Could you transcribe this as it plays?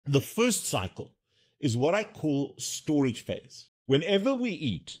The first cycle is what I call storage phase. Whenever we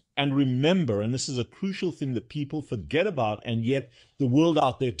eat, and remember, and this is a crucial thing that people forget about, and yet the world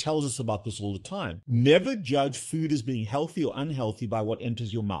out there tells us about this all the time, never judge food as being healthy or unhealthy by what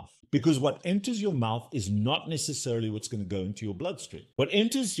enters your mouth. Because what enters your mouth is not necessarily what's going to go into your bloodstream. What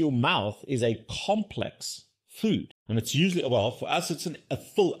enters your mouth is a complex food. And it's usually, well, for us, it's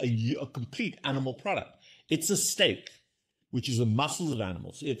a complete animal product. It's a steak, which is the muscles of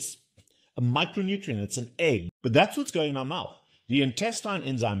animals. It's a micronutrient. It's an egg. But that's what's going in our mouth. The intestine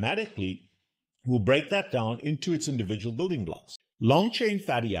enzymatically will break that down into its individual building blocks. Long-chain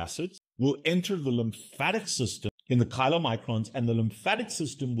fatty acids will enter the lymphatic system in the chylomicrons, and the lymphatic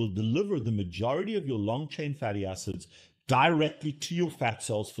system will deliver the majority of your long-chain fatty acids directly to your fat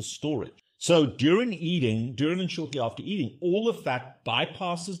cells for storage. So during and shortly after eating, all the fat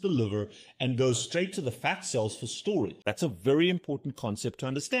bypasses the liver and goes straight to the fat cells for storage. That's a very important concept to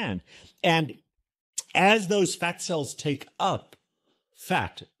understand. And as those fat cells take up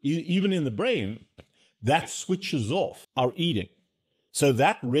fat, even in the brain, that switches off our eating. So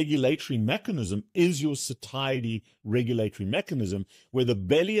that regulatory mechanism is your satiety regulatory mechanism, where the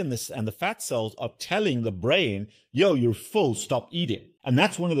belly and the fat cells are telling the brain, yo, you're full, stop eating. And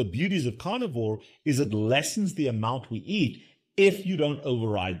that's one of the beauties of carnivore, is it lessens the amount we eat if you don't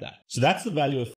override that. So that's the value of